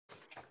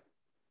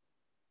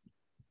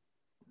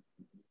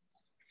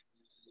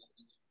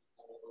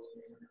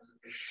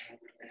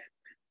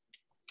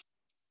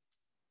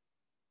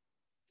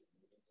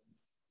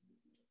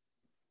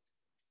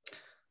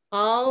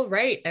All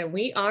right, and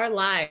we are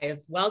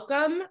live.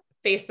 Welcome,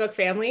 Facebook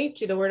family,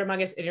 to the Word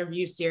Among Us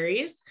interview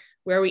series,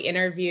 where we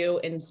interview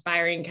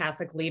inspiring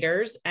Catholic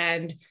leaders.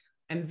 And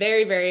I'm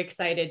very, very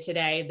excited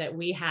today that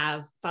we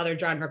have Father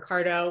John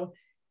Riccardo.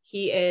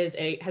 He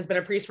has been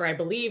a priest for, I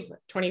believe,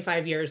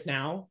 25 years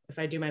now, if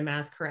I do my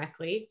math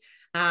correctly.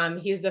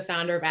 He's the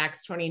founder of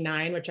ACTS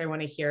XXIX, which I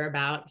want to hear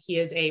about. He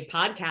is a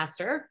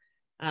podcaster,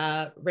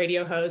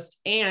 radio host,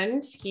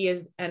 and he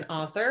is an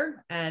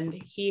author.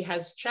 And he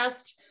has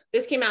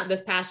this came out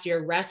this past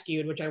year,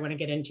 Rescued, which I want to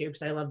get into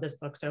because I love this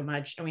book so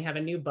much. And we have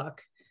a new book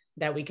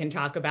that we can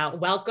talk about.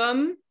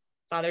 Welcome,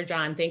 Father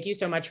John. Thank you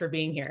so much for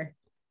being here.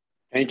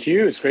 Thank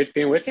you. It's great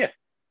being with you.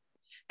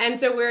 And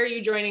so where are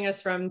you joining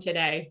us from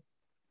today?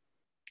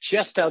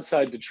 Just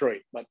outside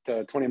Detroit,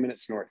 about 20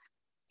 minutes north.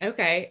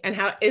 Okay. And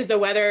how is the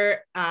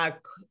weather?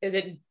 Is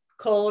it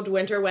cold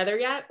winter weather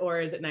yet, or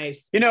is it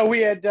nice? You know,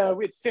 we had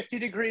 50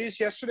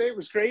 degrees yesterday. It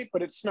was great,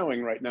 but it's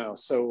snowing right now.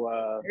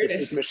 So this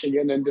is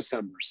Michigan in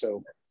December.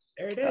 So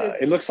there it is.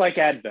 It looks like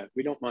Advent.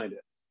 We don't mind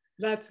it.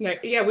 That's nice.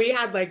 Yeah, we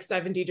had like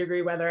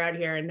 70-degree weather out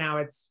here, and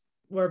now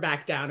we're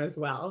back down as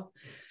well.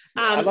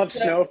 I love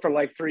snow for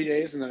like 3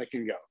 days, and then it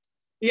can go.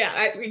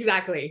 Yeah,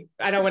 exactly.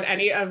 I don't want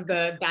any of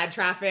the bad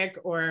traffic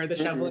or the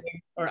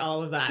shoveling or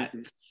all of that.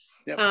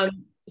 Yep.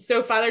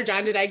 So Father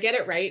John, did I get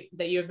it right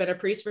that you have been a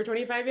priest for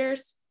 25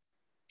 years?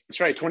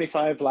 That's right.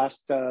 25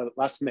 last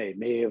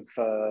May of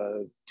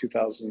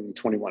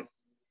 2021.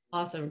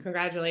 Awesome.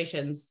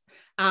 Congratulations.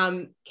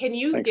 Can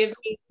you Thanks. give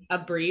me a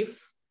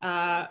brief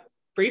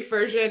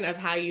version of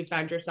how you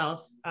found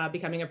yourself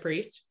becoming a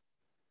priest?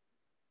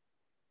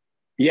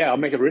 Yeah, I'll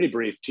make it really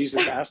brief.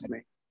 Jesus asked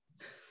me.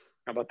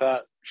 How about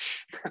that?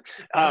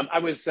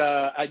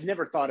 I'd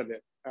never thought of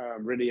it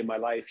really in my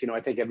life. You know,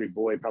 I think every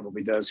boy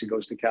probably does who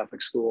goes to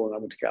Catholic school, and I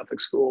went to Catholic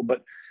school.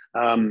 But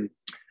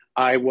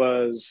I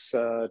was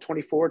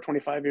 24,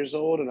 25 years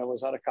old, and I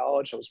was out of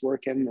college. I was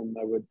working, and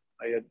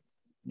I had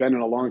been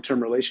in a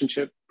long-term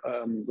relationship,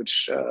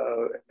 which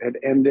had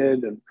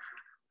ended,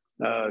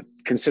 and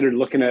considered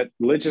looking at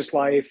religious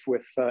life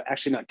with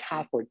actually not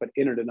Catholic, but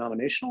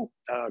interdenominational,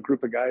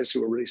 group of guys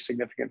who were really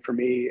significant for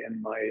me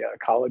in my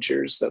college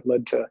years that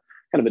led to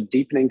kind of a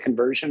deepening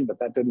conversion, but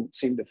that didn't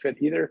seem to fit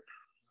either.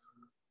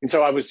 And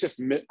so I was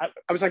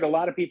like a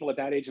lot of people at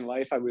that age in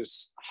life. I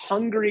was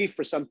hungry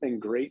for something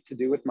great to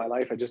do with my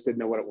life. I just didn't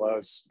know what it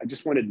was. I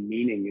just wanted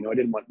meaning. You know, I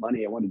didn't want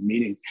money. I wanted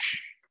meaning,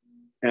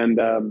 and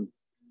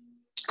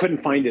couldn't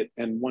find it.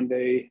 And one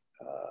day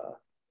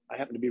I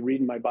happened to be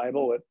reading my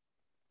Bible at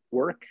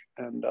work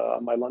and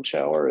my lunch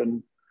hour,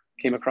 and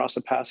came across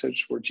a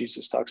passage where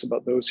Jesus talks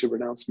about those who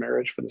renounce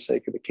marriage for the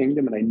sake of the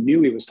kingdom. And I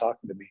knew he was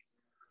talking to me.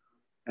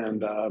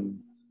 And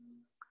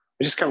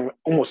I just kind of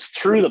almost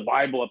threw the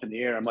Bible up in the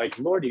air. I'm like,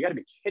 Lord, you got to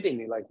be kidding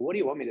me. Like, what do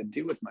you want me to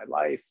do with my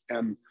life?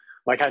 And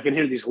like, I can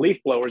hear these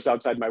leaf blowers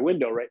outside my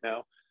window right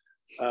now.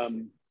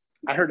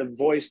 I heard a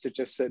voice that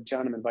just said,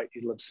 John, I'm inviting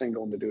you to live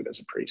single and to do it as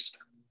a priest.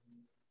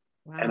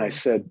 Wow. And I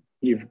said,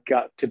 you've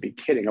got to be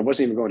kidding. I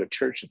wasn't even going to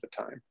church at the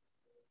time.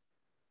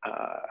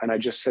 And I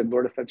just said,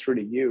 Lord, if that's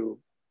really you,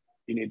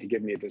 you need to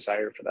give me a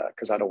desire for that,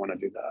 because I don't want to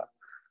do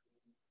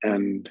that.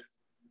 And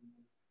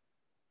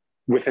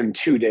within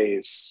 2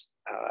 days,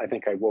 I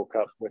think I woke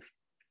up with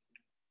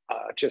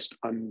just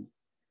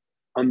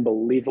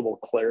unbelievable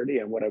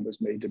clarity on what I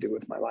was made to do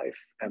with my life.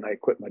 And I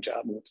quit my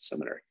job and went to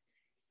seminary.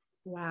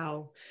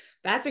 Wow.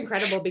 That's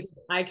incredible, because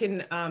I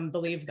can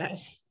believe that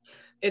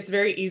it's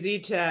very easy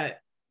to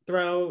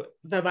throw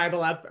the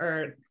Bible up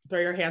or throw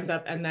your hands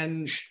up and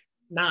then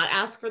not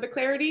ask for the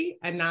clarity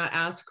and not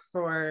ask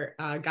for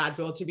God's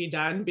will to be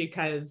done,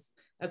 because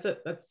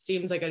that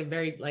seems like a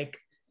very,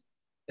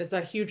 it's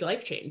a huge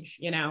life change,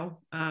 you know?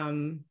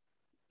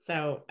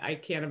 So I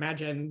can't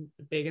imagine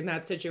being in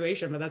that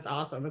situation, but that's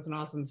awesome. It's an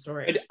awesome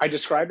story. I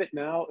describe it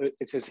now.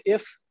 It's as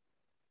if,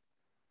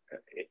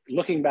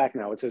 looking back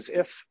now, it's as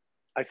if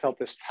I felt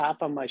this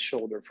tap on my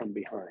shoulder from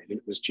behind, and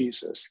it was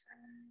Jesus.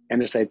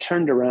 And as I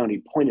turned around,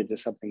 he pointed to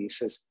something. He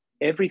says,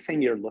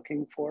 everything you're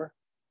looking for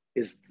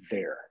is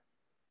there.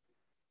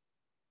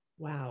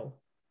 Wow.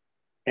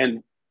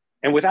 And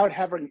without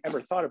having ever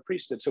thought of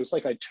priesthood. So it's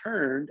like I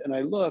turned and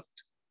I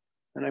looked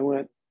and I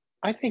went,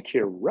 I think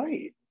you're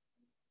right.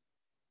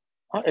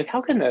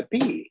 How can that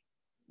be?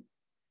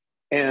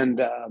 And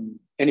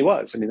he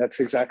was. I mean, that's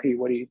exactly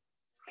what he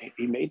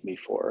made me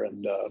for.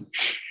 And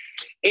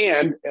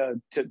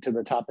to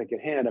the topic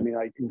at hand, I mean,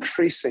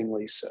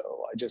 increasingly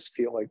so. I just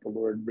feel like the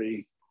Lord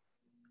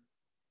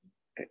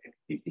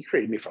he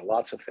created me for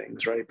lots of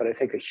things, right? But I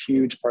think a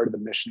huge part of the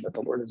mission that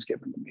the Lord has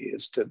given to me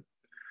is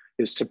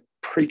to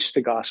preach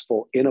the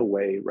gospel in a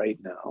way right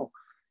now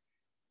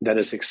that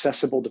is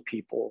accessible to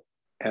people,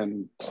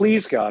 and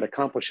please God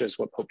accomplishes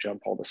what Pope John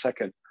Paul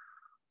II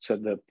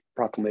said the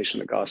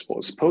proclamation of the gospel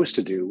is supposed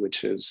to do,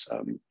 which is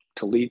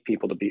to lead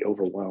people to be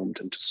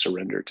overwhelmed and to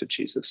surrender to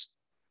Jesus.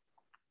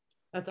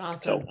 That's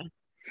awesome.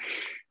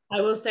 I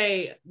will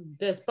say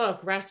this book,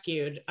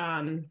 Rescued,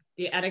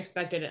 The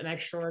Unexpected and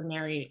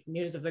Extraordinary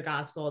News of the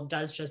Gospel,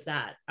 does just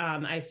that.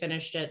 I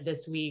finished it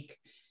this week,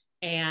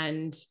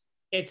 and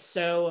it's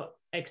so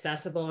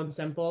accessible and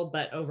simple,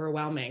 but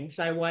overwhelming.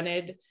 So I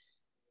wanted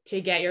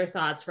to get your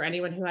thoughts for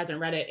anyone who hasn't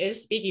read it. It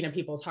is speaking to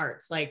people's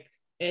hearts. Like,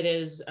 it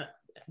is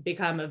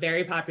become a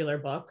very popular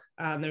book.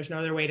 There's no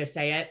other way to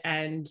say it.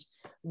 And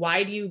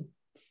why do you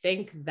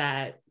think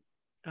that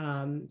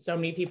so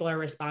many people are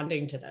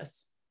responding to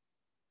this?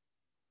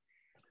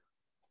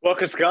 Well,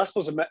 because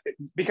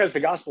the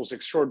gospel is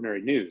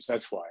extraordinary news.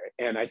 That's why.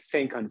 And I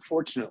think,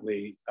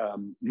 unfortunately,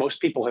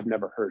 most people have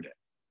never heard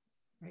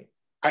it,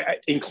 right?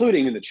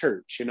 Including in the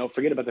church.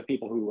 Forget about the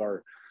people who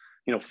are,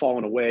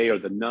 fallen away, or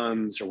the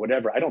nuns or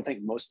whatever. I don't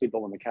think most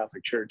people in the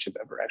Catholic Church have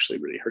ever actually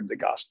really heard the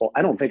gospel.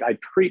 I don't think I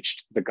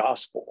preached the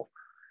gospel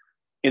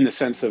in the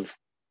sense of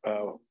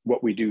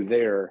what we do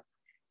there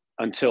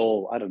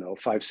until, I don't know,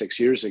 5-6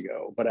 years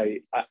ago. But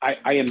I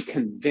am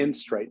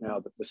convinced right now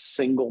that the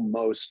single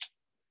most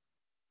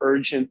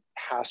urgent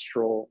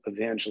pastoral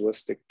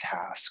evangelistic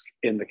task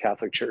in the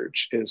Catholic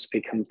Church is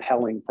a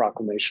compelling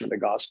proclamation of the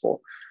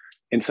gospel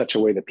in such a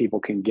way that people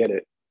can get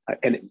it.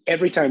 And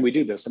every time we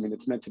do this, I mean,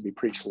 it's meant to be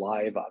preached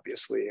live,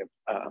 obviously,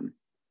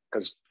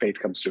 because faith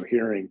comes through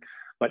hearing.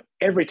 But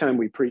every time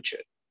we preach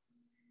it,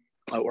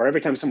 or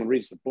every time someone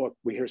reads the book,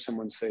 we hear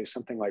someone say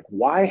something like,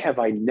 "Why have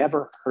I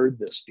never heard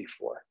this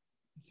before?"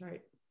 That's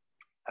right.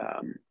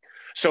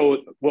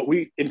 So what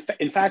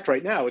in fact,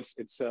 right now, it's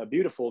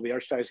beautiful. The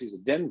Archdiocese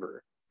of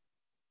Denver,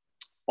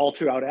 all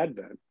throughout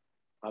Advent,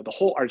 the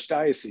whole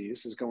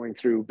Archdiocese is going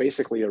through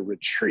basically a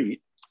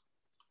retreat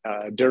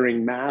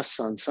during Mass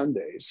on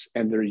Sundays,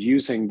 and they're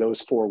using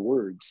those 4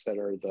 words that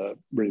are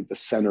really the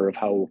center of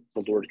how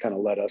the Lord kind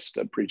of led us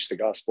to preach the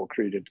gospel: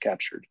 created,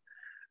 captured,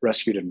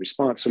 rescued, and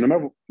response. So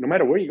no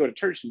matter where you go to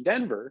church in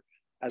Denver,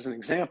 as an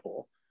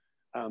example,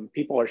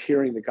 people are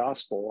hearing the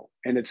gospel,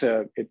 and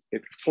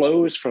it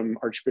flows from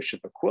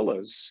Archbishop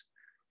Aquila's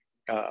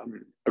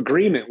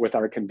agreement with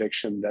our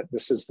conviction that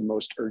this is the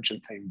most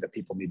urgent thing that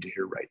people need to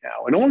hear right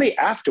now. And only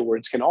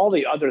afterwards can all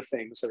the other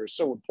things that are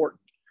so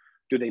important,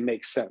 do they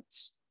make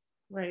sense?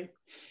 Right.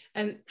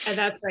 And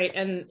that's right.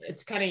 And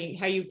it's kind of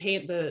how you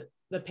paint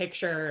the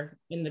picture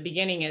in the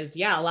beginning is,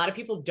 a lot of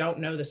people don't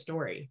know the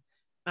story.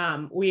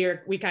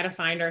 We kind of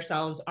find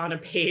ourselves on a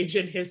page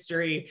in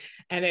history,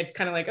 and it's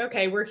kind of like,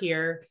 okay, we're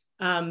here.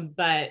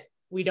 But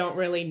we don't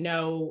really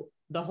know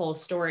the whole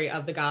story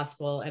of the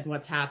gospel and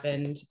what's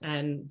happened.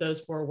 And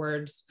those 4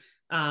 words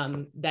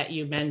that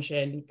you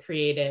mentioned: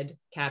 created,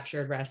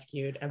 captured,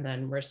 rescued, and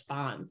then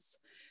response.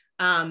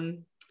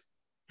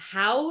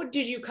 How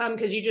did you come,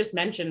 because you just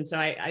mentioned, so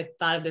I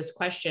thought of this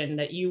question,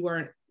 that you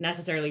weren't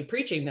necessarily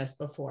preaching this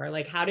before.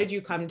 Like, how did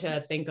you come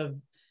to think of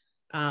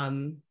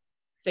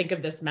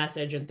this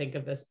message and think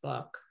of this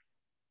book?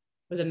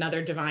 Was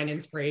another divine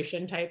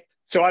inspiration type?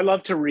 So I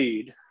love to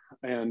read,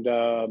 and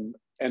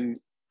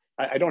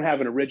I don't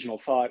have an original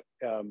thought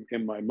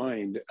in my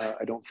mind,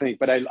 I don't think,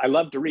 but I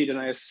love to read, and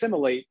I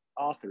assimilate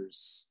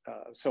authors.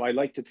 So I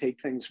like to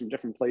take things from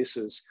different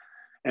places.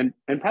 And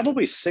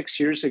probably 6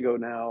 years ago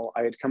now,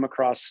 I had come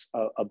across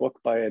a book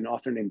by an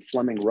author named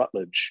Fleming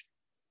Rutledge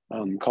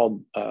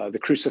called The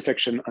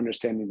Crucifixion,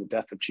 Understanding the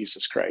Death of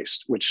Jesus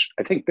Christ, which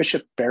I think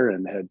Bishop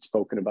Barron had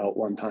spoken about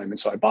one time. And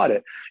so I bought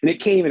it, and it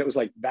came, and it was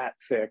like that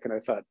thick. And I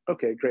thought,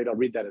 okay, great, I'll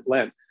read that at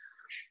Lent.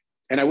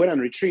 And I went on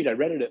retreat. I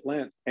read it at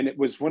Lent, and it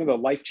was one of the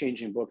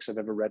life-changing books I've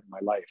ever read in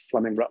my life.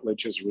 Fleming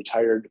Rutledge is a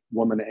retired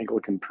woman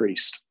Anglican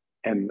priest.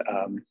 And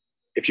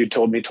if you'd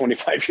told me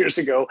 25 years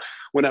ago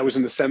when I was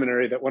in the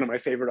seminary that one of my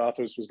favorite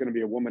authors was going to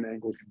be a woman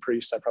Anglican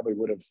priest, I probably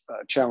would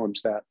have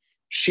challenged that.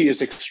 She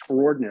is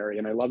extraordinary,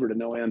 and I love her to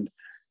no end.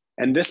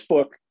 And this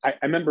book, I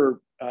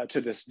remember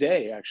to this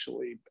day,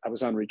 actually, I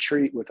was on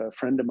retreat with a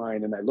friend of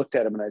mine, and I looked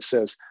at him and I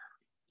says,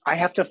 I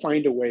have to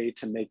find a way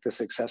to make this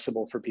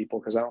accessible for people,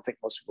 because I don't think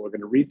most people are going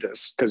to read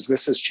this, because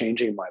this is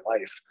changing my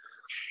life.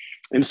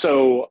 And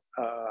so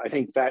I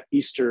think that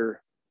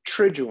Easter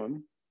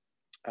Triduum,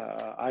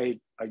 I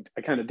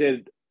kind of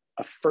did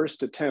a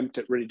first attempt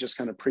at really just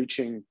kind of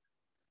preaching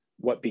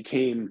what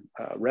became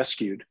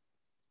Rescued.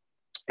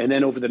 And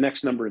then over the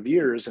next number of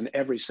years, in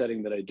every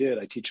setting that I did,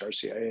 I teach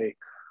RCIA,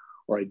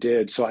 or I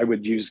did. So I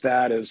would use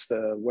that as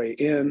the way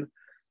in.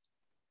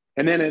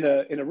 And then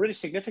in a really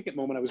significant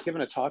moment, I was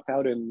given a talk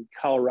out in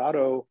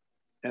Colorado,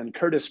 and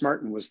Curtis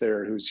Martin was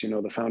there, who's,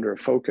 the founder of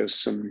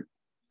Focus, and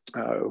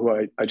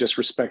who I just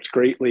respect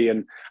greatly.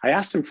 And I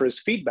asked him for his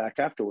feedback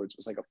afterwards. It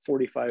was like a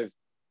 45,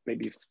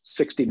 maybe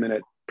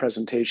 60-minute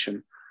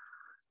presentation.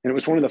 And it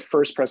was one of the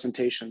first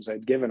presentations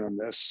I'd given on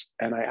this.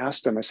 And I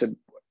asked him, I said,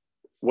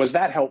 was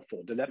that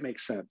helpful? Did that make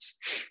sense?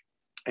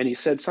 And he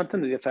said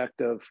something to the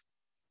effect of,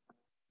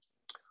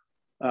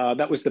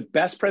 that was the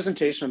best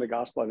presentation of the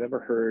gospel I've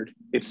ever heard.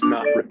 It's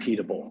not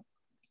repeatable.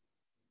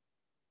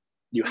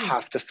 You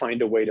have to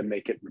find a way to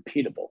make it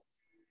repeatable.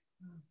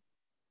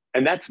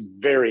 And that's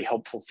very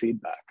helpful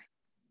feedback.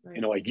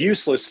 Right. Like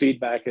useless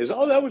feedback is,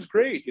 oh, that was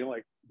great.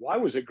 Like, why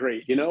was it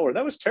great? Or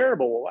that was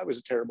terrible. Well, why was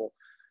it terrible?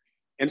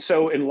 And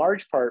so in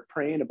large part,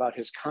 praying about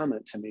his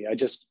comment to me,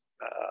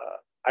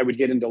 I would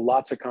get into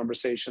lots of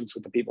conversations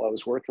with the people I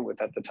was working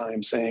with at the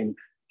time saying,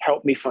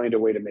 help me find a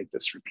way to make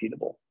this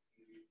repeatable.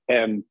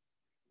 And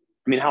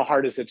I mean, how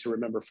hard is it to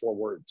remember 4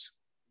 words?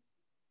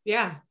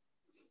 Yeah.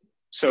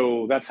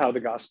 So that's how the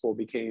gospel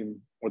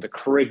became, or the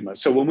kerygma.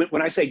 So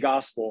when I say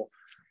gospel,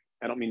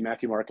 I don't mean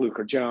Matthew, Mark, Luke,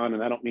 or John,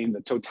 and I don't mean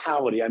the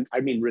totality. I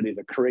mean really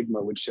the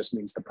kerygma, which just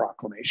means the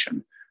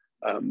proclamation,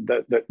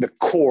 the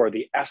core,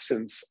 the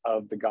essence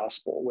of the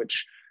gospel,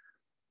 which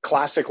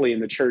classically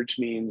in the church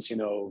means,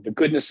 the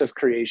goodness of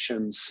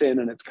creation, sin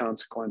and its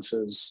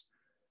consequences,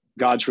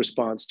 God's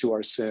response to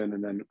our sin,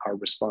 and then our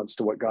response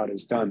to what God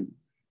has done.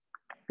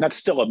 That's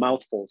still a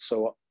mouthful.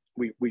 So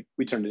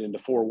we turned it into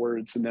 4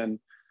 words and then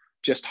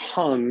just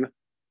hung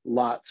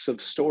lots of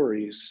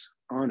stories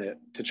on it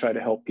to try to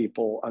help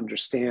people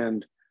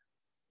understand,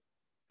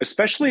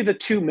 especially the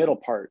 2 middle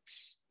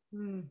parts,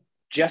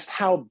 just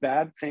how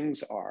bad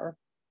things are.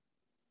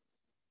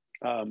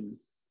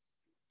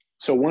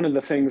 So one of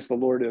the things the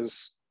Lord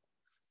is,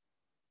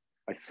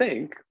 I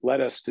think,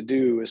 led us to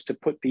do is to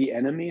put the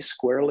enemy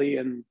squarely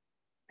in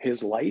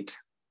his light,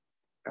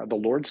 the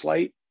Lord's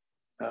light.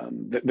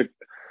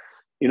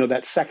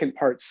 That second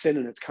part, sin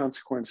and its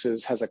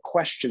consequences, has a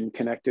question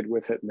connected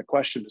with it. And the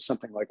question is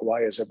something like,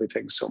 why is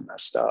everything so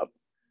messed up?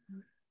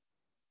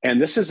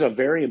 And this is a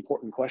very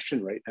important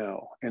question right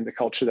now in the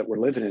culture that we're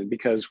living in,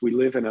 because we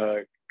live in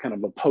a kind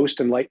of a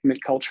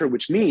post-enlightenment culture,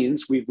 which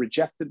means we've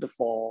rejected the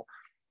fall,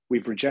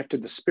 we've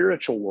rejected the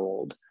spiritual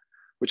world,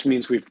 which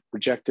means we've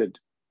rejected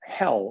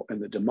hell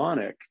and the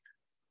demonic.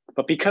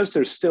 But because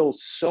there's still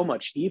so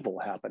much evil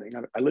happening,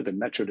 I live in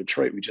Metro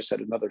Detroit. We just had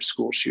another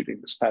school shooting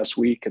this past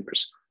week, and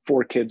there's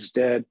 4 kids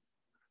dead.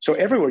 So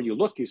everywhere you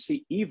look, you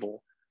see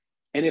evil.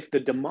 And if the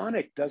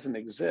demonic doesn't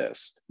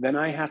exist, then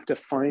I have to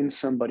find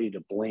somebody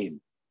to blame.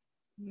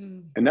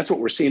 And that's what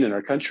we're seeing in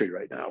our country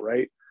right now,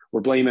 right?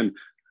 We're blaming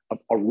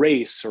a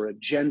race or a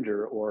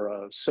gender or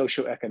a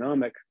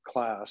socioeconomic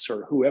class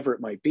or whoever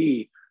it might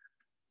be.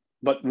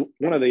 But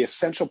one of the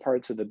essential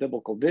parts of the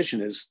biblical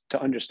vision is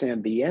to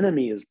understand the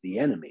enemy is the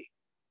enemy,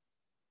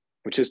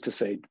 which is to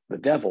say the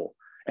devil.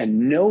 And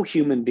no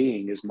human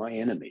being is my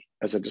enemy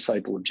as a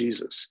disciple of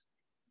Jesus.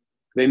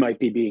 They might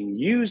be being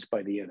used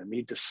by the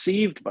enemy,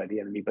 deceived by the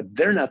enemy, but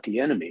they're not the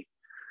enemy.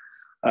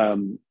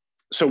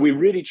 So we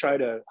really try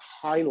to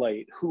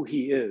highlight who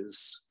he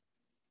is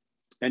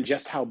and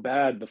just how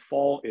bad the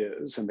fall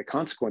is and the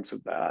consequence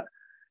of that,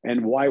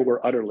 and why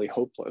we're utterly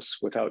hopeless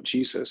without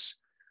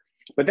Jesus.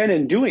 But then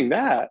in doing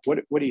that, what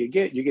do you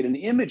get? You get an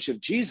image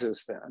of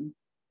Jesus then,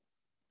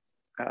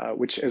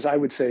 which, as I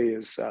would say,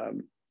 is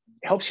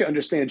helps you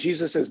understand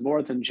Jesus is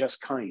more than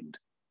just kind.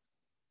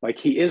 Like,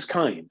 he is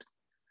kind,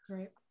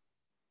 right,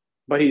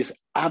 but he's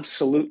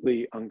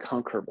absolutely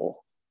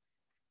unconquerable.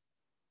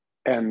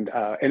 And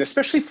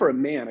especially for a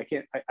man,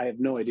 I have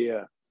no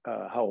idea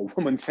how a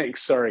woman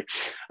thinks, sorry.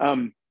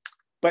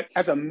 But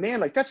as a man,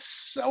 like, that's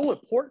so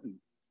important.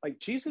 Like,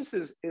 Jesus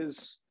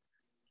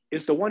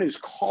is the one who's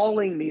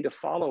calling me to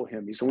follow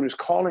him. He's the one who's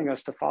calling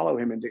us to follow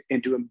him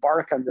and to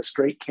embark on this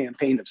great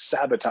campaign of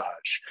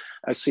sabotage,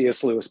 as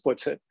C.S. Lewis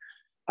puts it.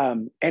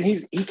 And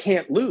he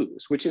can't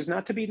lose, which is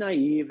not to be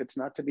naive. It's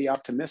not to be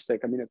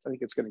optimistic. I mean, I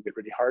think it's going to get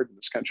really hard in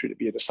this country to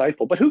be a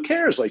disciple, but who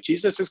cares? Like,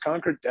 Jesus has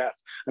conquered death.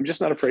 I'm just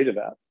not afraid of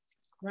that.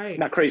 right. I'm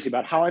not crazy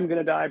about how I'm going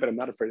to die, but I'm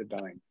not afraid of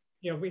dying.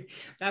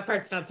 That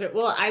part's not so,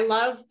 well, I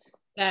love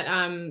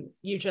that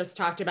you just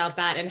talked about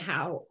that and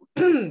how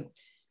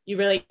you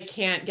really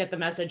can't get the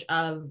message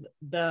of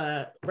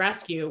the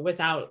rescue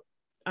without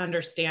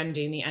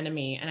understanding the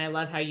enemy. And I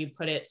love how you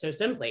put it so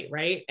simply,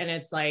 right? And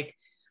it's like,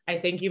 I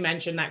think you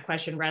mentioned that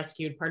question,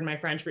 rescued, pardon my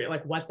French, but you're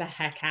like, what the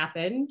heck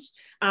happened?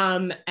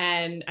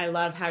 And I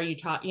love how you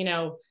taught,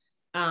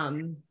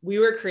 we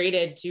were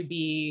created to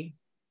be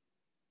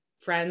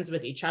friends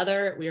with each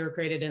other. We were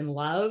created in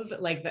love.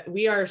 Like, that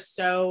we are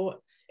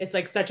so, it's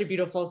like such a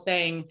beautiful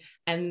thing.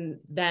 And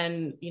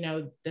then,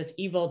 this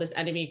evil, this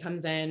enemy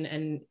comes in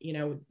and,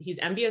 he's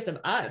envious of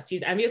us.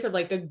 He's envious of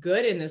like the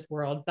good in this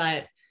world,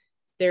 but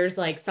there's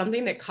like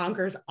something that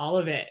conquers all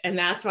of it. And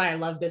that's why I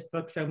love this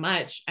book so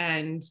much.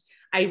 And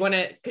I want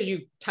to, because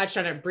you touched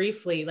on it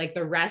briefly, like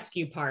the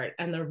rescue part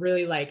and the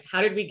really like,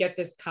 how did we get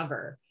this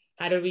cover?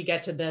 How did we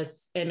get to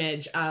this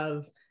image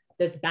of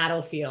this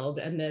battlefield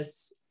and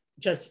this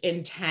just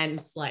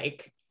intense,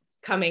 like,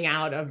 coming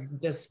out of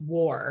this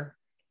war?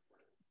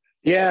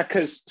 Yeah,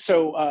 because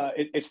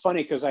it's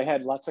funny because I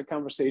had lots of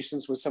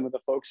conversations with some of the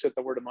folks at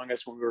the Word Among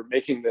Us when we were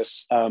making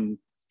this.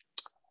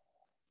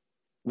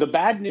 The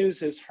bad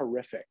news is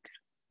horrific.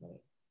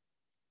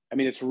 I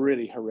mean, it's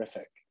really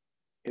horrific.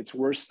 It's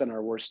worse than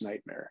our worst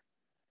nightmare.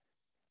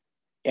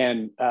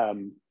 And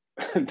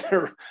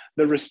the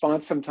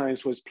response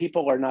sometimes was,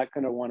 people are not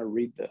going to want to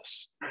read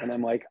this. And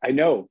I'm like, I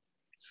know,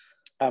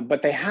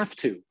 but they have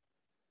to.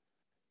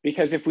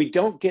 Because if we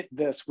don't get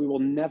this, we will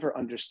never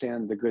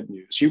understand the good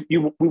news.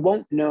 We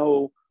won't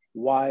know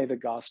why the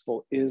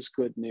gospel is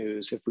good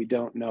news if we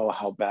don't know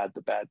how bad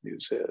the bad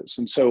news is.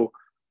 And so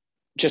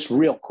just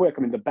real quick,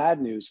 I mean, the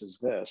bad news is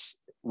this: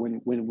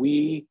 when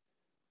we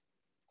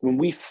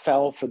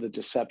fell for the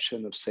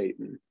deception of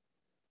Satan,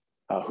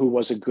 who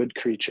was a good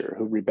creature,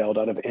 who rebelled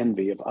out of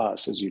envy of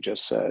us, as you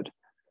just said,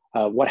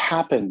 what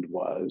happened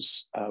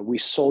was we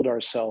sold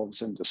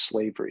ourselves into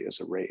slavery as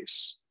a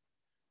race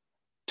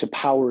to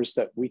powers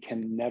that we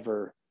can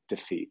never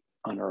defeat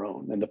on our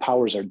own. And the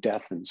powers are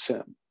death and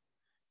sin.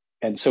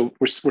 And so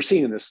we're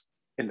seeing this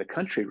in the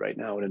country right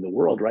now and in the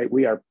world, right?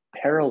 We are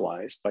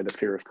paralyzed by the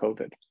fear of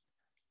COVID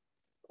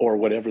or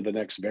whatever the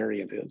next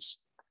variant is.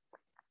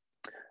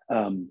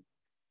 The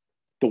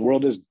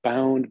world is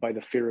bound by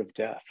the fear of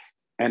death,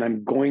 and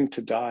I'm going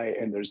to die,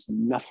 and there's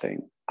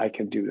nothing I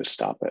can do to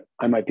stop it.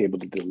 I might be able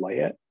to delay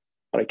it,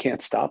 but I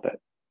can't stop it.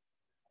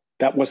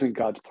 That wasn't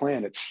God's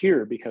plan. It's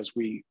here because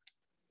we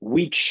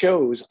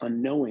chose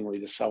unknowingly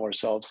to sell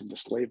ourselves into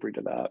slavery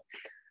to that.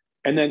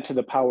 And then to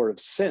the power of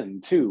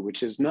sin too,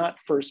 which is not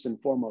first and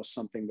foremost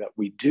something that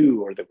we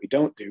do or that we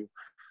don't do.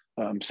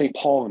 St.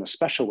 Paul in a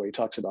special way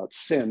talks about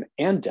sin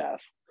and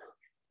death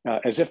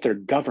as if they're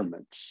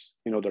governments.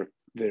 You know,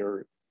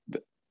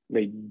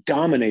 they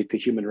dominate the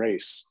human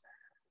race.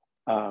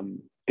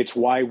 It's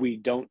why we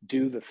don't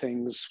do the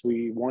things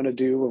we want to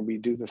do, and we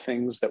do the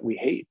things that we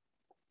hate.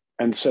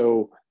 And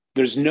so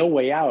there's no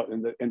way out.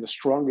 And the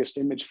strongest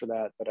image for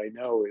that I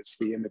know is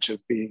the image of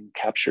being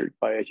captured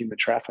by a human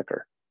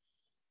trafficker.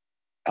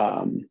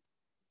 And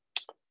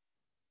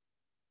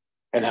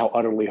how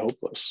utterly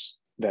hopeless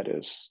that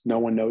is. No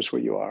one knows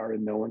where you are,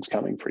 and no one's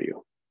coming for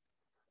you.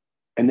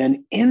 And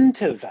then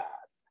into that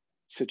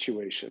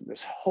situation,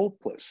 this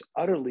hopeless,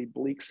 utterly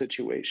bleak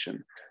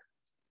situation,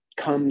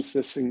 comes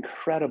this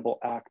incredible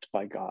act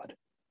by God,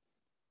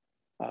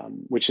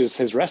 which is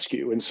his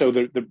rescue. And so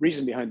the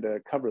reason behind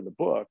the cover of the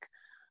book,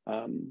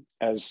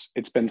 as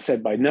it's been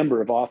said by a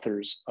number of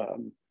authors,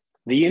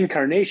 the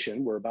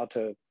incarnation, we're about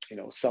to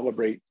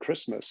celebrate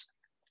Christmas.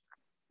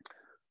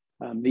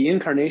 The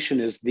incarnation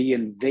is the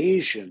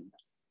invasion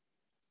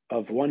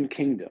of one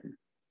kingdom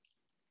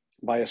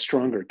by a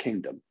stronger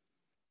kingdom.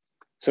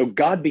 So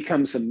God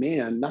becomes a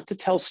man, not to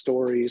tell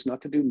stories,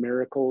 not to do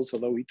miracles,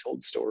 although he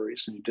told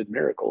stories and he did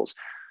miracles.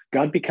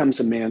 God becomes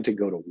a man to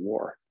go to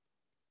war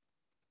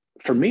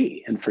for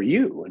me and for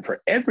you and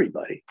for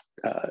everybody,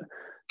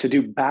 to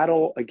do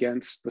battle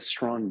against the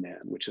strong man,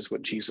 which is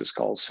what Jesus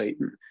calls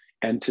Satan,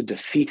 and to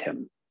defeat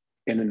him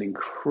in an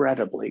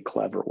incredibly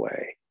clever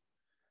way.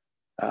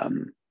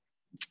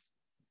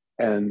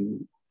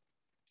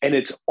 And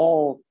it's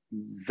all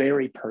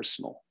very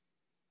personal.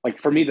 Like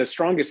for me, the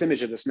strongest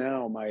image of this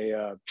now,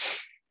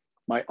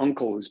 my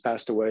uncle who's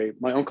passed away,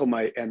 my uncle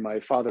and my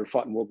father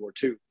fought in World War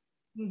II.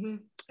 Mm-hmm.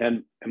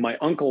 And my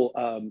uncle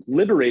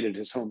liberated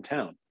his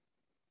hometown.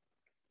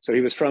 So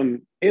he was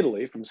from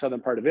Italy, from the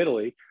southern part of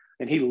Italy,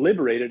 and he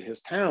liberated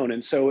his town.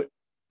 And so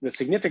the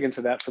significance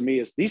of that for me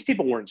is these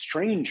people weren't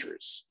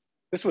strangers.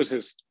 These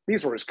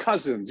were his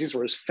cousins, these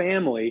were his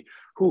family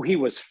who he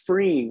was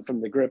freeing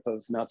from the grip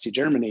of Nazi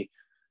Germany.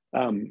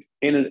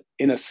 In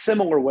a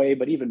similar way,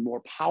 but even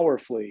more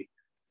powerfully,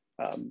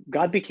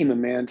 God became a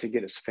man to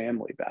get his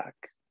family back.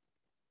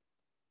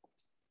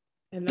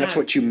 And that's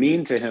what you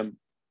mean to him.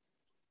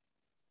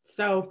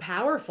 So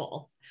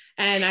powerful.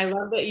 And I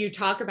love that you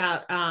talk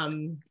about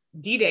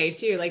D-Day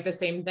too, like the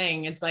same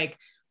thing. It's like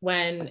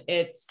when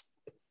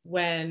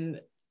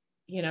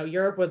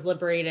Europe was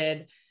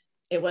liberated,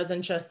 it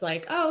wasn't just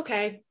like, oh,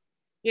 okay.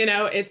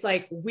 It's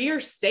like we're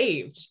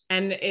saved.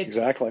 And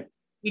exactly.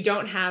 We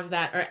don't have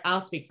that, or I'll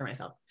speak for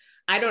myself.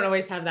 I don't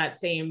always have that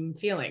same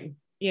feeling,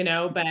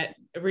 but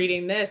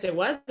reading this, it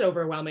was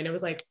overwhelming. It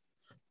was like,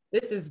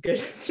 this is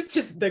good. This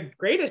is the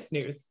greatest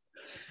news.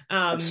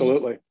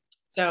 Absolutely.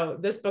 So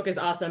this book is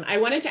awesome. I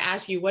wanted to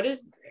ask you,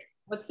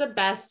 what's the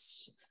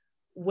best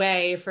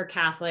way for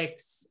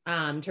Catholics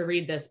to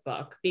read this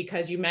book?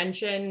 Because you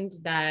mentioned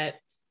that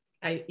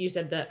you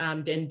said that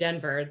in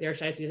Denver, the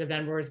Archdiocese of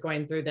Denver was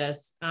going through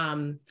this.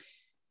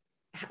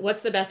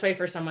 What's the best way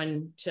for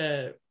someone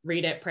to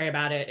read it, pray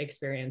about it,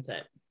 experience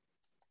it?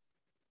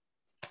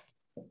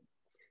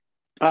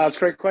 That's a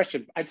great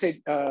question. I'd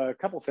say a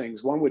couple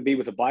things. One would be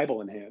with a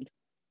Bible in hand.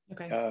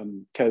 Okay.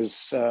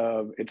 Because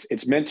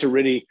it's meant to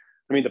really,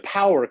 the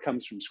power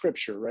comes from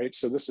Scripture, right?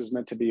 So this is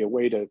meant to be a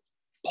way to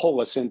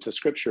pull us into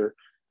Scripture.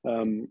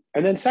 And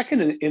then second,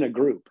 in a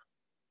group,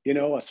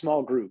 a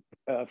small group,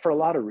 for a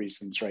lot of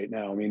reasons right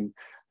now.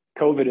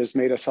 COVID has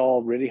made us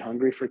all really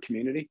hungry for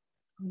community.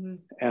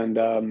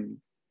 Mm-hmm.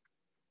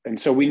 And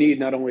so we need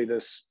not only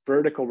this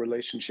vertical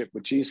relationship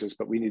with Jesus,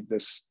 but we need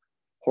this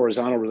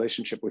horizontal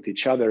relationship with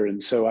each other.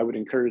 And so I would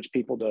encourage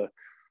people to,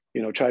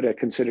 try to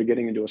consider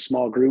getting into a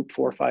small group,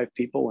 4 or 5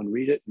 people, and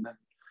read it. And then,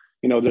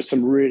 there's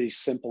some really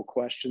simple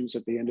questions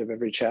at the end of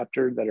every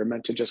chapter that are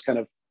meant to just kind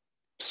of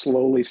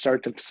slowly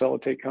start to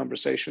facilitate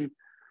conversation.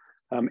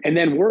 And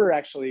then we're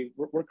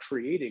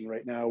creating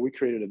right now, we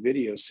created a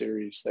video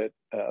series that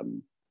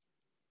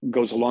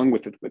goes along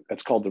with it.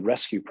 That's called the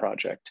Rescue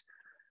Project,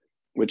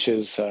 which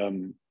is,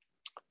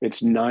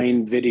 it's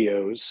 9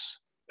 videos,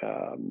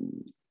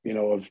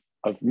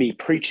 of me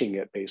preaching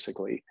it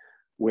basically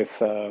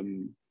with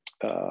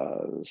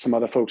some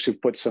other folks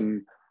who've put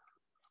some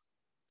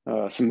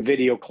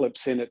video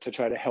clips in it to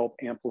try to help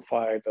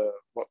amplify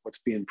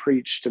what's being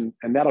preached, and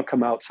that'll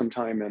come out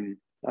sometime in,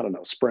 I don't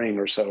know, spring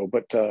or so.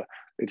 But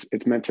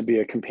it's meant to be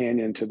a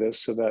companion to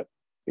this, so that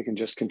we can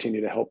just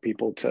continue to help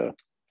people to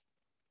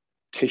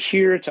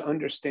hear, to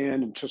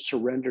understand, and to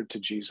surrender to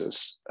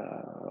Jesus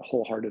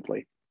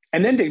wholeheartedly,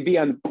 and then to be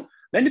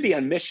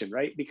on mission,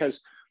 right?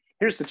 Because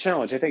here's the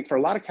challenge, I think, for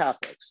a lot of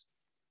Catholics.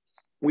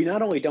 We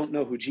not only don't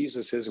know who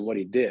Jesus is and what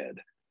he did,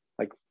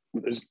 like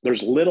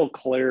there's little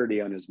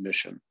clarity on his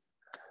mission,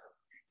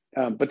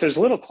 but there's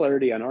little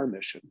clarity on our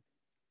mission.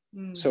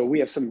 So we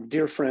have some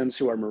dear friends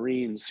who are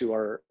Marines who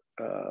are,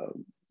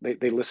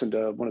 they listened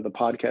to one of the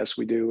podcasts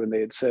we do, and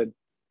they had said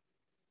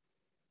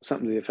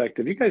something to the effect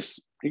of,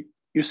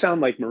 you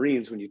sound like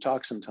Marines when you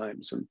talk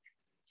sometimes. And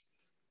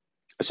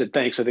I said,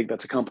 thanks, I think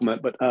that's a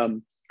compliment. But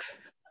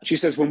she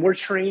says, when we're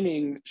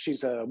training,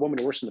 she's a woman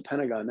who works in the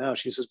Pentagon now.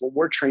 She says, when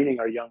we're training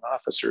our young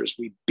officers,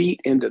 we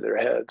beat into their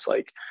heads,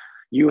 like,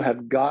 you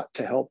have got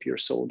to help your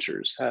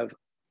soldiers have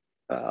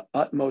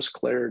utmost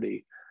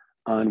clarity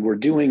on, we're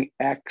doing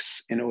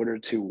X in order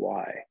to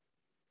Y.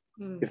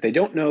 If they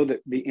don't know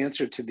that the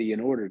answer to the in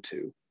order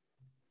to,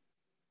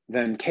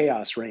 then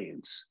chaos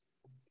reigns.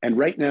 And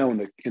right now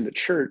in the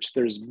church,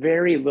 there's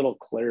very little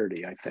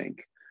clarity, I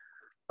think,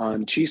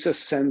 on Jesus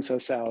sends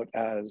us out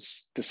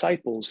as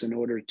disciples in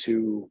order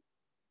to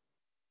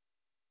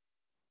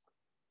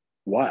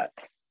what?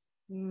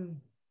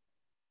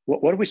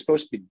 What are we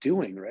supposed to be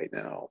doing right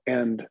now?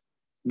 And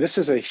this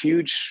is a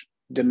huge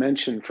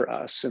dimension for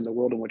us in the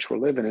world in which we're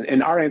living.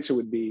 And our answer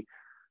would be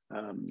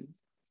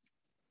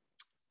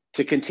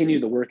to continue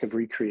the work of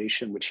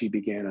recreation, which he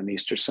began on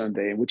Easter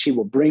Sunday, and which he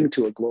will bring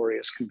to a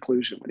glorious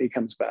conclusion when he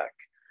comes back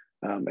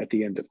at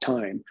the end of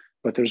time.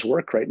 But there's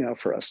work right now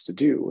for us to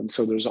do. And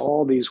so there's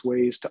all these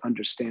ways to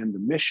understand the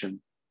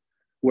mission,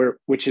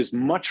 which is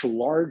much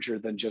larger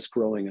than just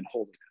growing in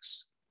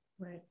holiness.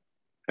 Right.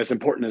 As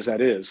important as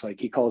that is, like,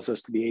 he calls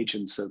us to be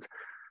agents of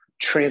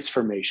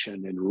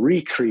transformation and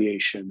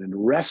recreation and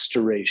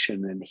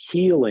restoration and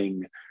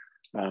healing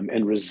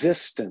and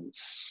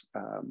resistance.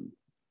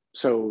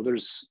 So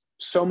there's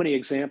so many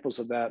examples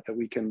of that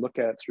we can look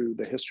at through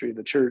the history of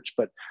the church.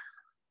 But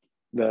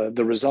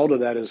the result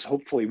of that is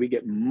hopefully we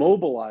get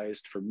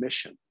mobilized for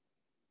mission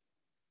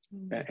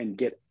and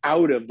get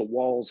out of the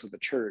walls of the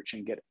church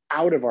and get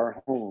out of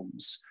our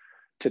homes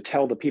to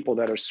tell the people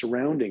that are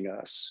surrounding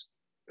us,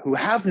 who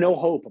have no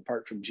hope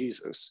apart from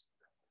Jesus,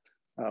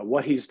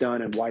 what he's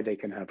done and why they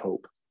can have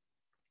hope.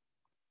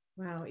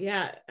 Wow.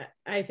 Yeah.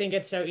 I think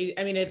it's so easy.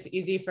 I mean, it's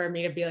easy for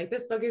me to be like,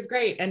 this book is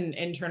great, and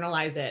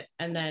internalize it.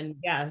 And then,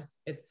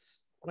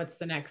 it's what's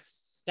the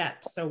next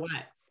step? So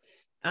what?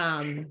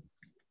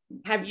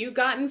 Have you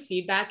gotten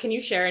feedback? Can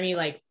you share any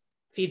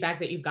feedback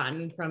that you've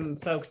gotten from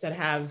folks that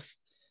have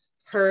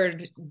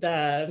heard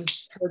the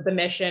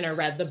mission or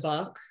read the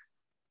book?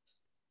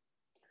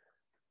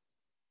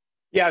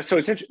 Yeah, so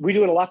it's interesting. We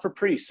do it a lot for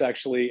priests,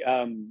 actually,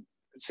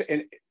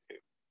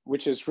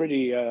 which is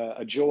really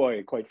a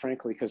joy, quite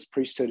frankly, because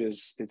priesthood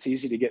it's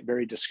easy to get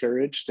very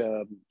discouraged.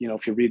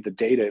 If you read the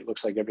data, it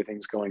looks like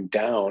everything's going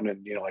down,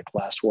 and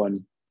last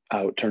one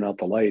out, turn out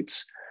the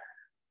lights.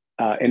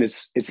 And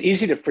it's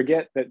easy to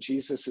forget that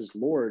Jesus is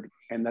Lord,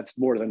 and that's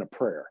more than a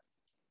prayer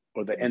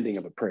or the ending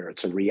of a prayer.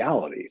 It's a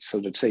reality. So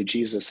to say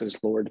Jesus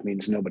is Lord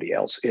means nobody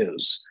else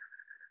is.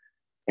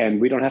 And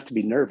we don't have to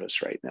be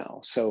nervous right now.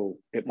 So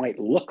it might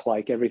look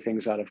like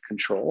everything's out of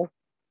control.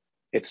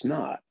 It's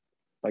not.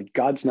 Like,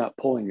 God's not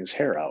pulling his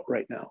hair out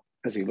right now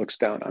as he looks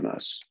down on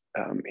us.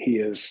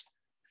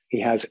 He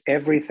has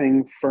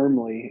everything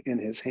firmly in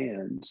his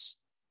hands,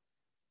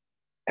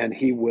 and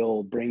he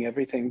will bring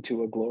everything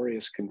to a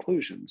glorious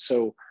conclusion.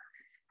 So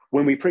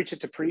when we preach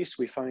it to priests,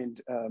 we find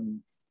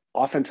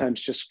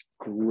oftentimes just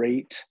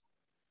great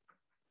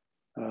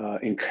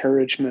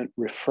encouragement,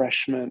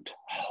 refreshment,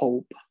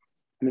 hope.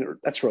 I mean,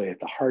 that's really at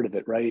the heart of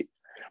it, right?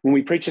 When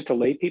we preach it to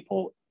lay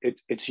people,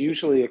 it's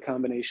usually a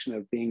combination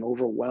of being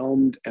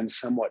overwhelmed and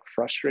somewhat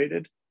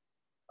frustrated.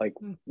 Like,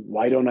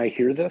 why don't I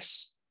hear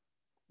this?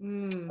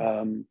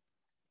 Why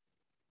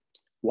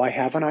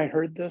haven't I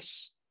heard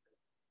this?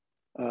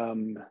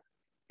 And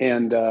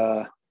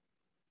the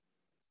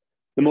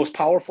most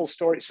powerful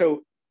story.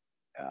 So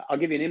I'll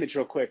give you an image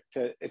real quick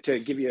to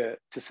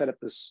set up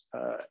this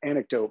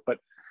anecdote. But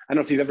I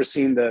don't know if you've ever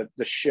seen the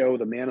show,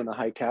 The Man in the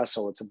High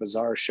Castle. It's a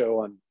bizarre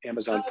show on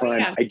Amazon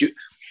Prime. Yeah.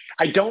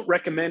 I don't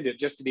recommend it,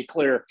 just to be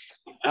clear.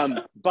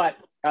 But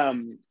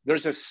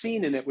there's a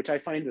scene in it which I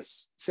find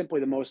is simply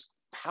the most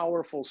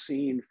powerful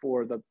scene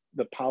for the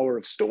power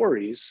of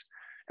stories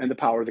and the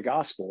power of the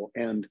gospel.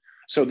 And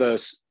so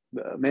the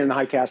Man in the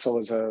High Castle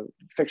is a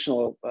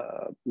fictional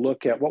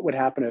look at what would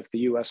happen if the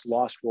US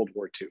lost World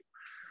War II.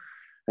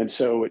 And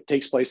so it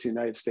takes place in the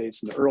United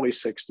States in the early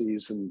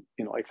 60s. And,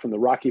 from the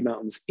Rocky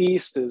Mountains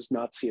east is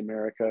Nazi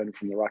America, and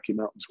from the Rocky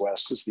Mountains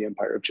west is the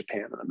Empire of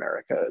Japan and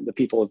America. And the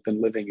people have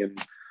been living in,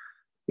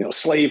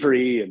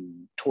 slavery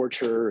and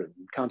torture and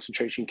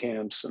concentration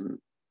camps and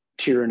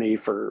tyranny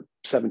for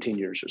 17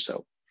 years or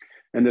so.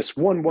 And this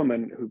one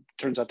woman who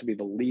turns out to be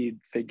the lead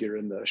figure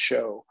in the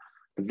show,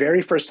 the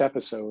very first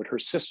episode, her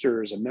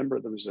sister is a member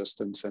of the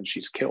resistance and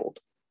she's killed.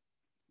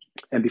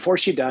 And before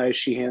she dies,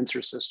 she hands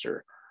her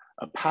sister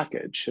a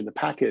package, and the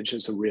package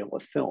is a reel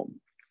of film.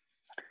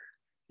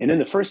 And in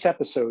the first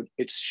episode,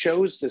 it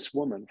shows this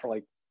woman for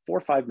like 4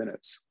 or 5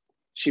 minutes.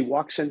 She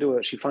walks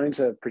into she finds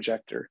a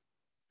projector,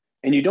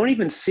 and you don't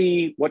even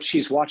see what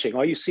she's watching.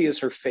 All you see is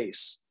her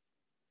face.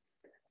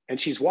 And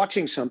she's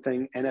watching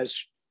something, and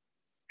as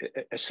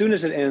soon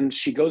as it ends,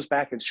 she goes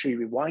back and she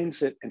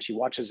rewinds it and she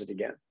watches it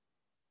again.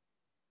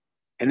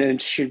 And then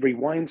she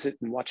rewinds it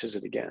and watches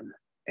it again.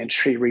 And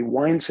she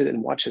rewinds it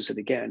and watches it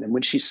again. And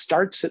when she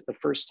starts it the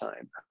first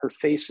time, her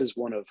face is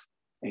one of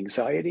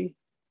anxiety,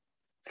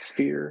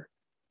 fear,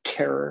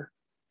 terror.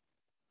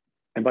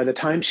 And by the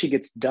time she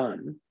gets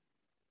done,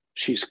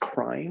 she's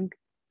crying,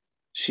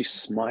 she's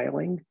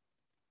smiling,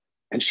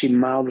 and she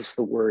mouths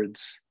the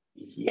words,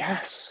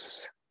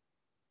 "Yes."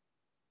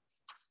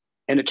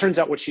 And it turns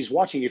out what she's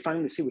watching, you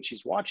finally see what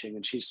she's watching,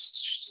 and she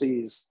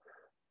sees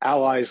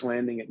Allies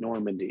landing at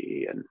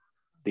Normandy and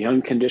the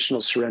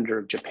unconditional surrender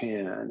of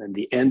Japan and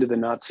the end of the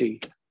Nazi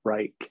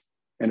Reich.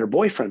 And her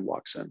boyfriend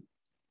walks in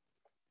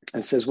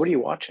and says, "What are you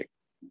watching?"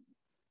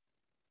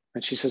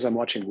 And she says, "I'm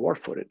watching war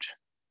footage."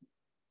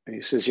 And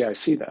he says, "Yeah, I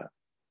see that."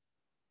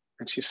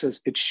 And she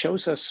says, "It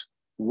shows us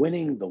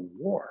winning the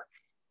war."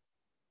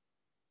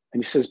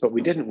 And he says, "But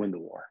we didn't win the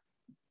war."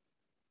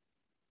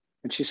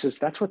 And she says,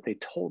 "That's what they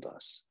told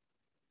us."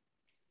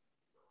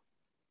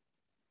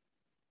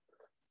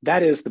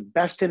 That is the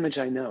best image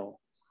I know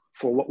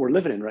for what we're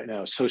living in right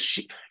now. So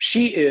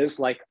she is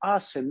like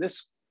us in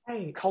this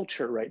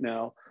culture right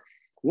now.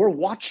 We're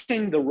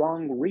watching the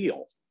wrong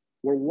reel.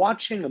 We're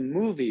watching a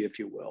movie, if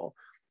you will,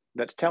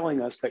 that's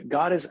telling us that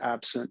God is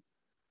absent,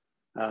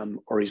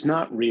 or he's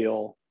not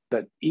real,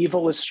 that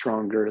evil is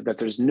stronger, that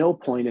there's no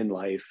point in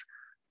life.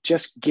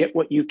 Just get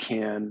what you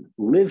can,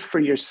 live for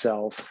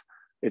yourself.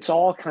 It's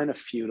all kind of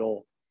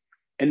futile.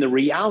 And the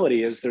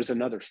reality is there's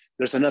another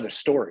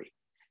story.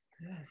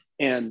 Yes.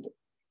 And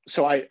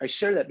so I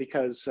share that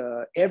because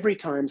every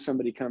time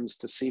somebody comes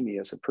to see me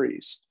as a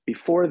priest,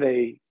 before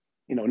they,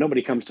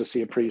 nobody comes to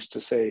see a priest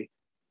to say,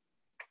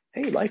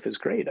 "Hey, life is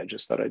great. I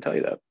just thought I'd tell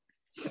you that."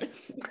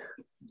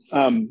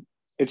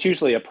 It's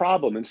usually a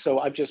problem. And so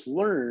I've just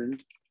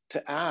learned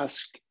to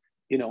ask,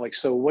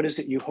 so what is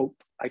it you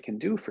hope I can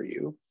do for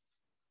you?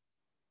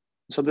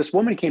 So this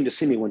woman came to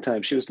see me one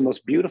time. She was the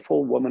most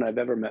beautiful woman I've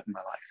ever met in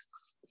my life.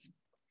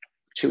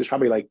 She was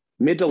probably like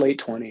mid to late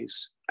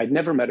 20s. I'd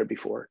never met her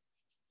before.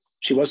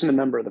 She wasn't a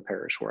member of the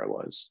parish where I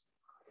was.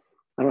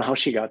 I don't know how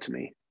she got to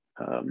me.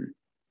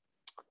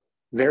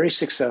 Very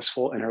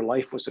successful, and her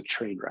life was a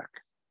train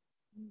wreck.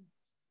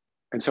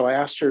 And so I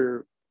asked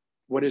her,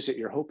 "What is it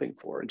you're hoping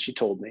for?" And she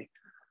told me.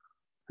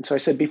 And so I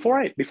said, before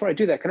I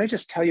do that, can I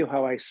just tell you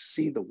how I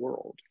see the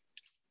world?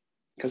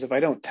 Because if I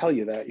don't tell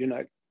you that,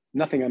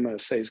 nothing I'm going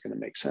to say is going to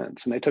make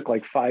sense. And I took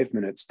like 5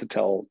 minutes to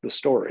tell the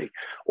story,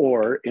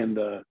 or in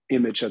the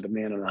image of the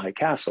man in the high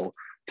castle,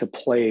 to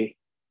play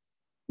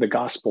the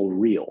gospel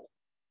reel.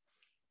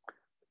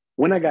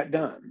 When I got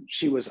done,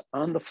 she was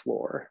on the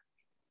floor,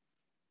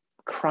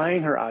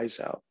 crying her eyes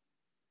out.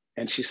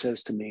 And she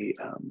says to me,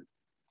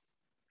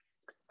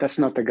 "That's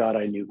not the God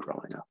I knew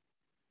growing up."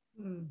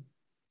 Mm.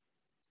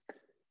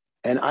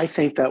 And I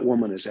think that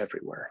woman is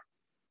everywhere.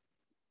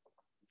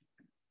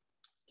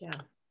 Yeah.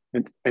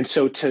 And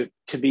so to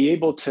be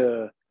able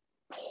to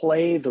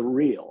play the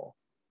reel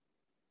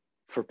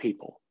for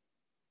people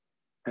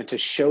and to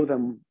show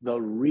them the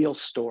real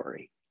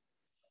story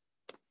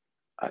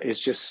is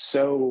just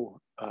so,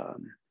 I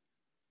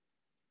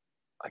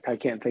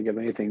can't think of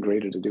anything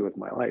greater to do with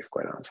my life,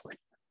 quite honestly.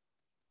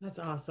 That's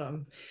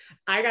awesome.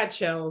 I got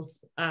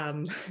chills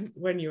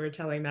when you were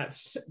telling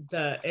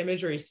the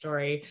imagery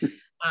story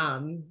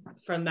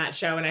from that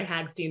show, and I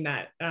had seen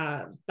that,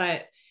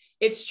 but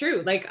it's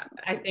true. Like,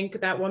 I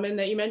think that woman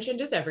that you mentioned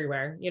is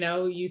everywhere.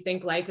 You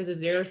think life is a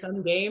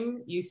zero-sum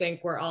game. You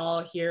think we're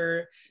all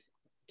here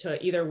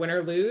to either win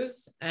or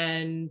lose.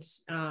 And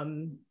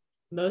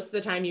most of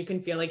the time you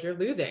can feel like you're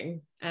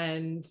losing,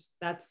 and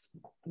that's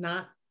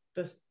not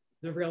the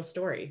real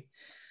story.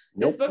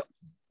 Nope. This book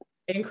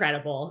is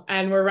incredible,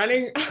 and we're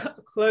running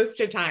close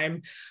to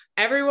time.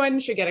 Everyone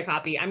should get a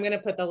copy. I'm going to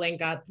put the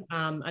link up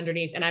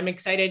underneath, and I'm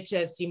excited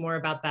to see more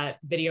about that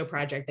video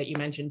project that you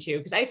mentioned too,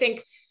 because I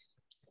think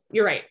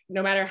you're right.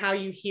 No matter how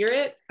you hear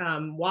it,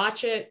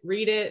 watch it,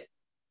 read it,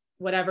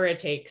 whatever it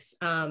takes.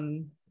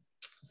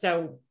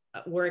 So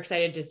we're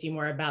excited to see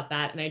more about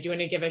that. And I do want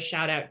to give a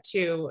shout out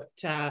to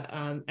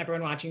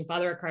everyone watching.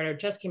 Father Riccardo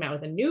just came out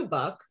with a new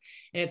book,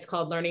 and it's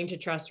called Learning to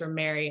Trust from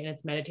Mary, and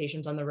it's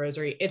Meditations on the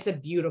Rosary. It's a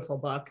beautiful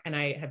book. And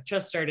I have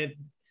just started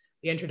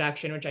the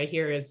introduction, which I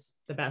hear is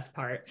the best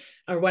part,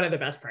 or one of the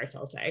best parts,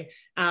 I'll say.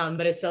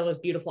 But it's filled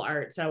with beautiful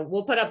art. So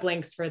we'll put up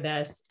links for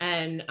this.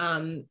 And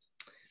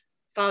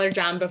Father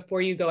John,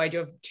 before you go, I do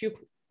have 2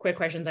 quick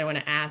questions I want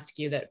to ask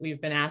you that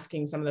we've been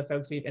asking some of the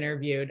folks we've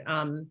interviewed.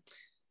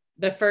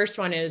 The first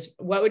one is,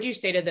 what would you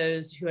say to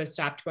those who have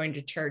stopped going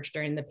to church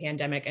during the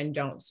pandemic and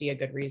don't see a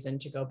good reason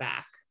to go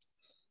back?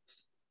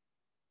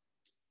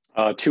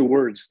 2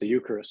 words: the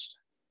Eucharist.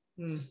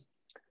 Hmm.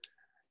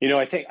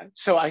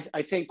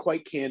 I think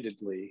quite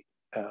candidly,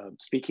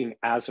 speaking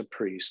as a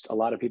priest, a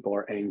lot of people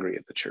are angry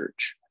at the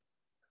church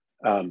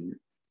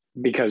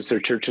because their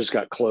churches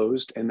got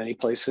closed in many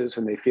places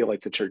and they feel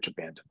like the church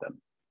abandoned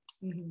them.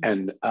 Mm-hmm.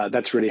 And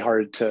that's really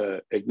hard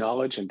to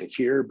acknowledge and to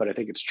hear, but I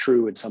think it's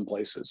true in some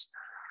places.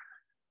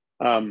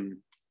 The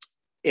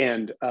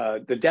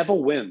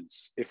devil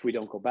wins if we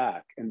don't go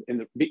back,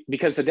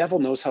 because the devil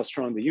knows how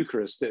strong the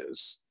Eucharist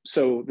is.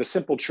 So the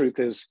simple truth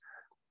is,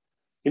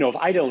 if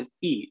I don't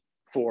eat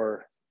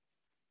for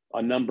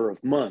a number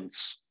of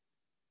months,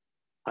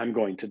 I'm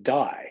going to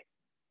die.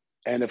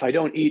 And if I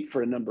don't eat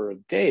for a number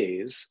of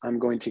days, I'm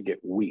going to get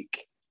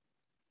weak.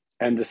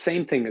 And the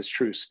same thing is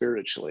true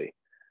spiritually.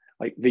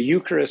 Like the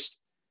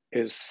Eucharist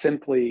is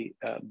simply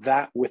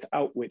that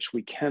without which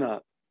we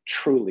cannot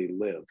truly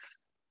live.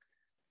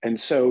 And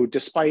so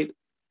despite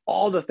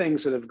all the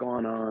things that have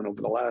gone on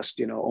over the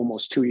last,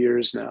 almost 2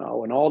 years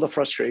now, and all the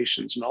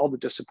frustrations and all the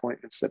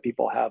disappointments that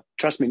people have,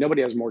 trust me,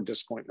 nobody has more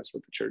disappointments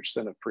with the church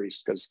than a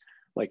priest, because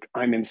like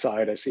I'm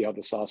inside, I see how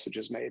the sausage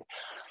is made.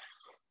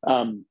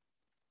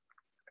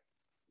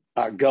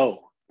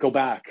 Go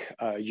back.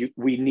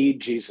 We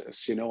need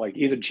Jesus, like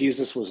either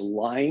Jesus was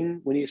lying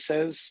when he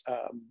says,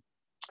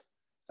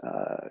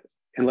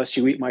 unless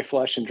you eat my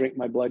flesh and drink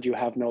my blood, you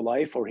have no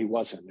life, or he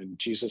wasn't, and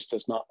Jesus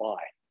does not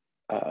lie.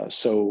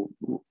 So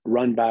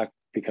run back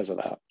because of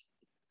that.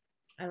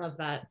 I love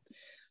that.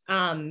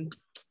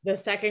 The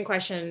second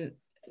question,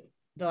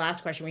 the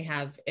last question we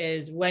have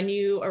is, when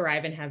you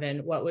arrive in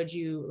heaven, what would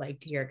you like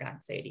to hear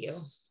God say to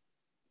you?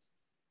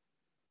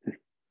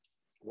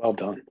 Well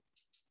done.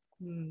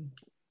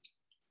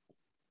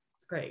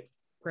 Great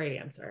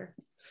answer.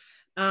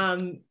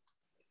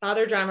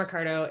 Father John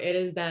Riccardo, it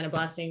has been a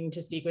blessing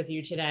to speak with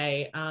you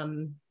today.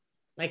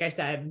 Like I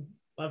said,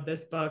 love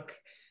this book.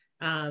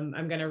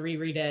 I'm going to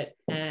reread it,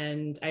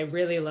 and I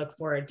really look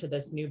forward to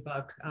this new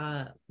book,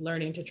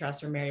 Learning to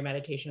Trust from Mary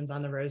Meditations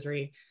on the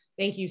Rosary.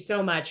 Thank you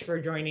so much for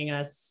joining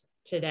us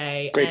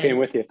today. Great being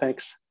with you.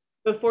 Thanks.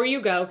 Before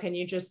you go, can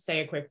you just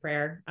say a quick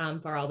prayer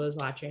for all those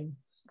watching?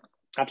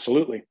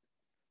 Absolutely.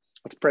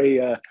 Let's pray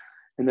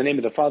in the name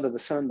of the Father, the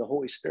Son, the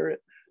Holy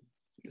Spirit,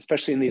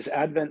 especially in these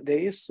Advent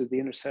days, through the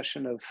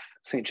intercession of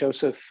St.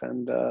 Joseph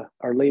and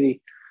Our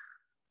Lady.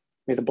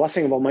 May the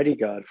blessing of Almighty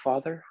God,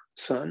 Father,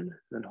 Son,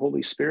 and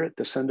Holy Spirit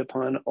descend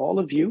upon all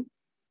of you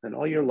and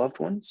all your loved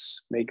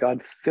ones. May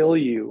God fill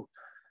you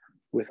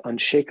with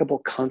unshakable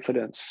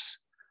confidence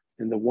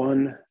in the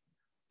one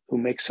who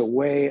makes a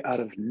way out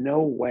of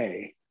no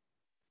way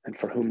and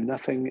for whom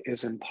nothing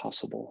is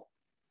impossible.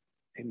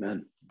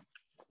 Amen.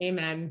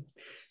 Amen.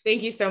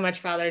 Thank you so much,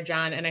 Father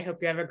John, and I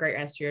hope you have a great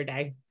rest of your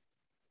day.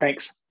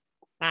 Thanks.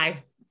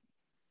 Bye.